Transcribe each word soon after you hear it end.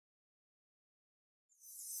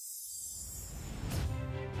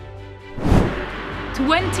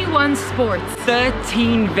21 sports,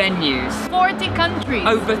 13 venues, 40 countries,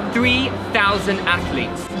 over 3,000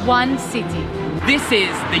 athletes, 1 city. This is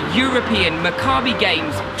the European Maccabi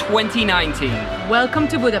Games 2019. Welcome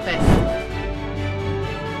to Budapest.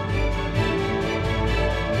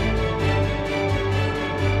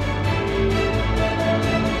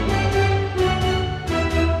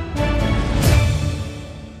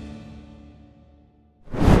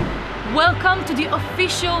 Welcome to the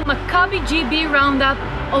official Maccabi GB roundup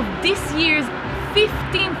of this year's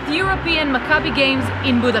 15th European Maccabi Games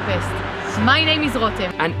in Budapest. My name is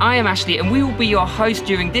Rotem. And I am Ashley, and we will be your host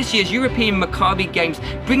during this year's European Maccabi Games,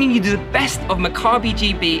 bringing you the best of Maccabi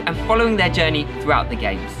GB and following their journey throughout the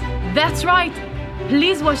Games. That's right!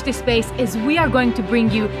 Please watch this space as we are going to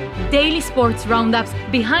bring you daily sports roundups,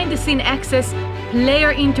 behind the scene access,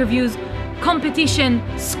 player interviews, competition,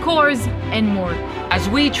 scores, and more. As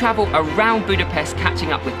we travel around Budapest,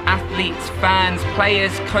 catching up with athletes, fans,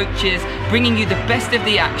 players, coaches, bringing you the best of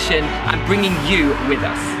the action and bringing you with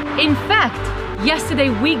us. In fact, yesterday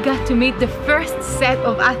we got to meet the first set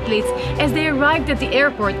of athletes as they arrived at the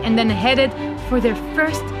airport and then headed for their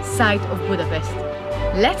first sight of Budapest.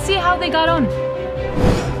 Let's see how they got on.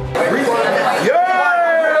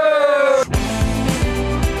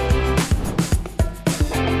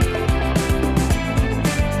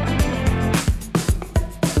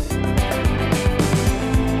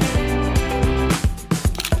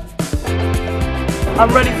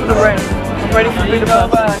 I'm ready for the rain. I'm ready for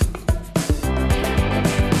Budapest.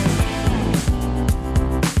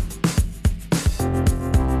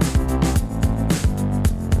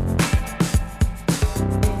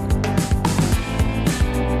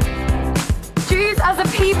 Jews as a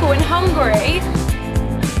people in Hungary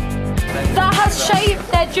that has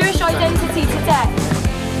shaped their Jewish identity today.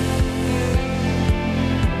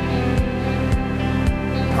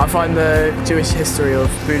 I find the Jewish history of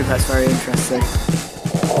Budapest very interesting.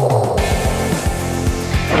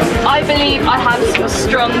 I believe I have some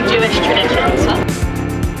strong Jewish traditions.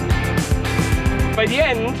 By the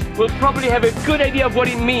end, we'll probably have a good idea of what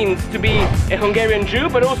it means to be a Hungarian Jew,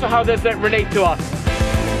 but also how does that relate to us.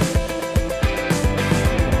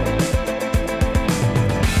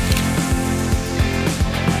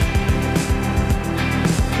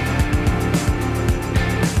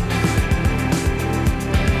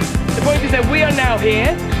 The point is that we are now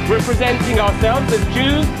here representing ourselves as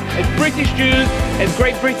Jews, as British Jews, as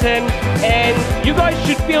Great Britain, and you guys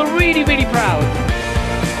should feel really, really proud.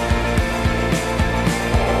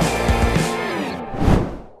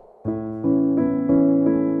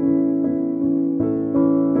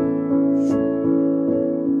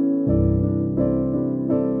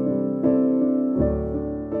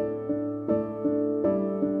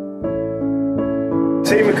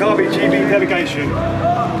 Team Maccabi GB delegation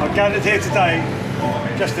are gathered here today,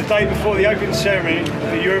 just the day before the opening ceremony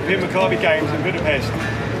of the European Maccabi Games in Budapest,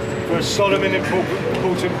 for a solemn and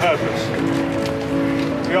important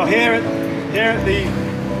purpose. We are here at the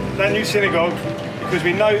brand new synagogue because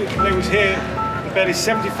we know that it was here that barely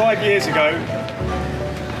 75 years ago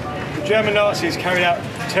the German Nazis carried out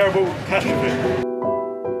a terrible catastrophe.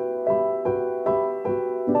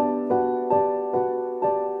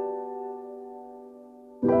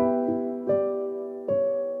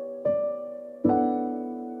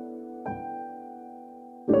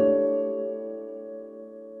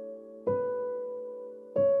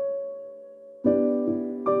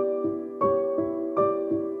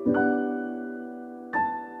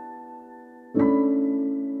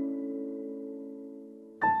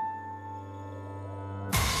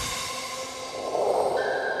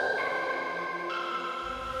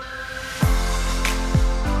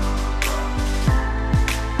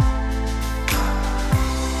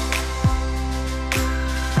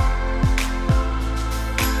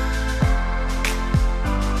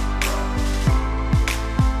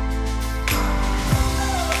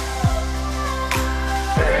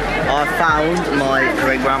 I found my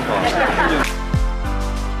great-grandpa.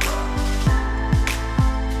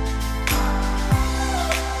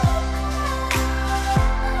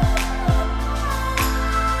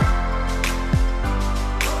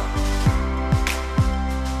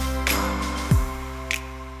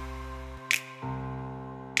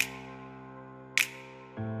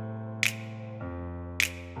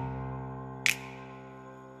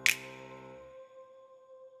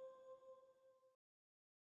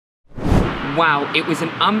 Wow, it was an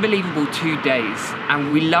unbelievable 2 days,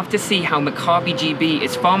 and we love to see how Maccabi GB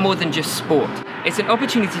is far more than just sport. It's an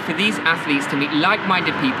opportunity for these athletes to meet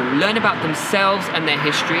like-minded people, learn about themselves and their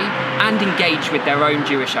history, and engage with their own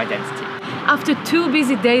Jewish identity. After 2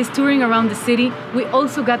 busy days touring around the city, we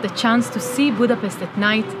also got the chance to see Budapest at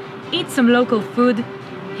night, eat some local food,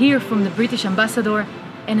 hear from the British ambassador,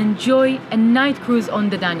 and enjoy a night cruise on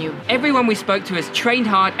the Danube. Everyone we spoke to has trained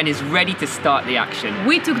hard and is ready to start the action.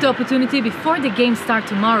 We took the opportunity before the games start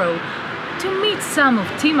tomorrow to meet some of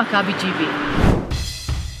Team Maccabi GB.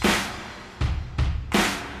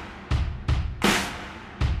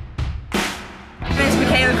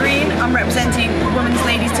 I'm representing the women's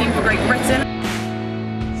ladies team for Great Britain.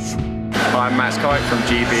 I'm Matt Kite from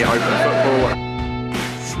GB Open Football.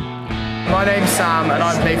 My name's Sam and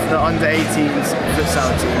I play for the under-18s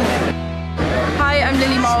futsal team. Hi, I'm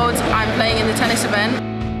Lily Mould. I'm playing in the tennis event.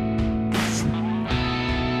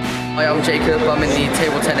 Hi, I'm Jacob. I'm in the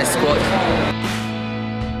table tennis squad.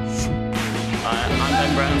 I'm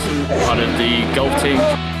Ben Branson, part of the golf team.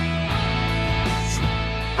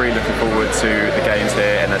 Really looking forward to the games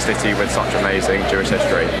here in a city with such amazing Jewish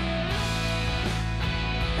history.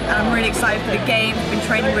 And I'm really excited for the game. I've been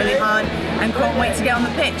training really hard and can't wait to get on the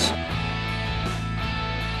pitch.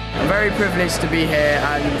 I'm very privileged to be here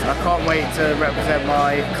and I can't wait to represent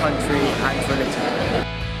my country and religion.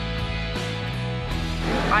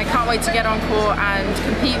 I can't wait to get on court and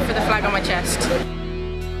compete for the flag on my chest.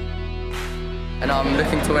 And I'm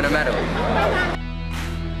looking to win a medal.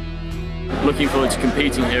 Looking forward to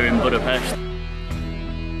competing here in Budapest.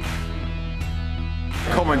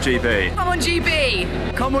 Come on GB! Come on GB!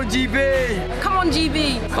 Come on GB! Come on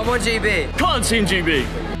GB! Come on GB! Come on Team GB!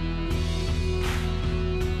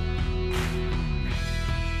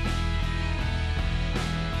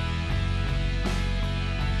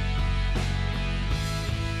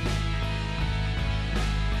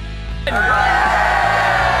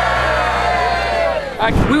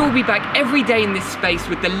 We will be back every day in this space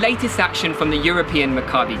with the latest action from the European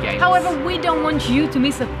Maccabi Games. However, we don't want you to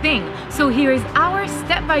miss a thing, so here is our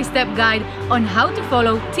step-by-step guide on how to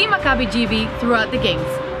follow Team Maccabi GB throughout the games.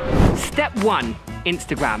 Step 1.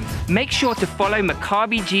 Instagram. Make sure to follow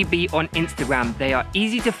MaccabiGB on Instagram. They are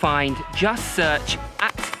easy to find. Just search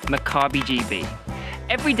 @MaccabiGB.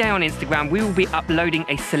 Every day on Instagram, we will be uploading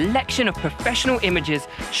a selection of professional images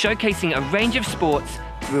showcasing a range of sports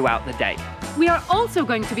throughout the day. We are also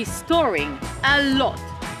going to be storing a lot.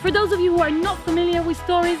 For those of you who are not familiar with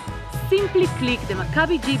stories, simply click the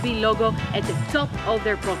Maccabi GB logo at the top of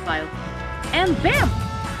their profile. And bam!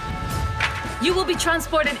 You will be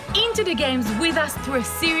transported into the games with us through a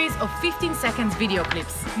series of 15 seconds video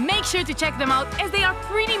clips. Make sure to check them out as they are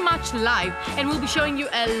pretty much live and we'll be showing you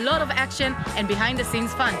a lot of action and behind the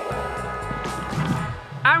scenes fun.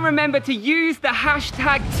 And remember to use the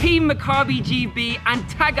hashtag #TeamMaccabiGB and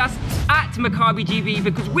tag us @MaccabiGB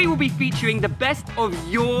because we will be featuring the best of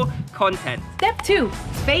your content. Step 2,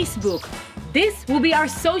 Facebook. This will be our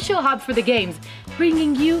social hub for the games,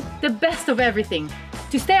 bringing you the best of everything.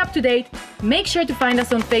 To stay up to date, make sure to find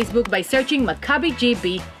us on Facebook by searching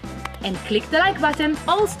MaccabiGB and click the like button.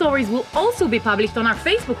 All stories will also be published on our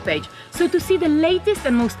Facebook page, so to see the latest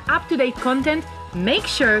and most up-to-date content, make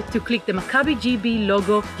sure to click the Maccabi GB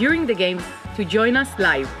logo during the games to join us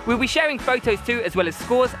live. We'll be sharing photos too, as well as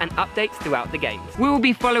scores and updates throughout the games. We will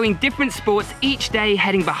be following different sports each day,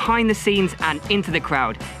 heading behind the scenes and into the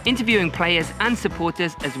crowd, interviewing players and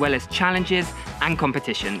supporters, as well as challenges and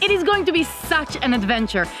competitions. It is going to be such an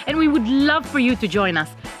adventure, and we would love for you to join us.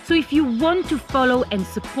 So if you want to follow and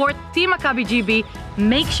support Team Maccabi GB,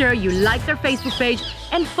 make sure you like their Facebook page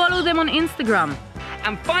and follow them on Instagram.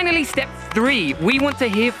 And finally, step 3, we want to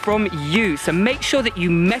hear from you. So make sure that you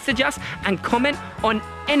message us and comment on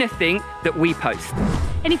anything that we post.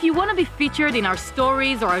 And if you want to be featured in our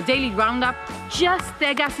stories or our daily roundup, just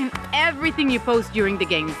tag us in everything you post during the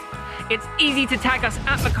games. It's easy to tag us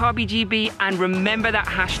 @MaccabiGB and remember that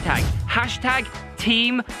hashtag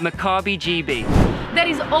 #TeamMaccabiGB. That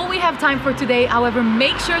is all we have time for today. However,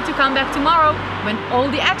 make sure to come back tomorrow when all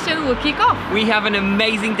the action will kick off. We have an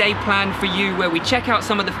amazing day planned for you where we check out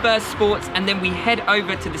some of the first sports and then we head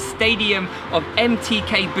over to the stadium of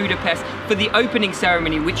MTK Budapest for the opening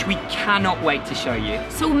ceremony, which we cannot wait to show you.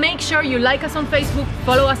 So make sure you like us on Facebook,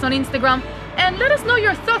 follow us on Instagram, and let us know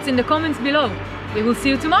your thoughts in the comments below. We will see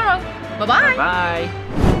you tomorrow. Bye-bye.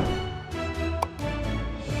 Bye.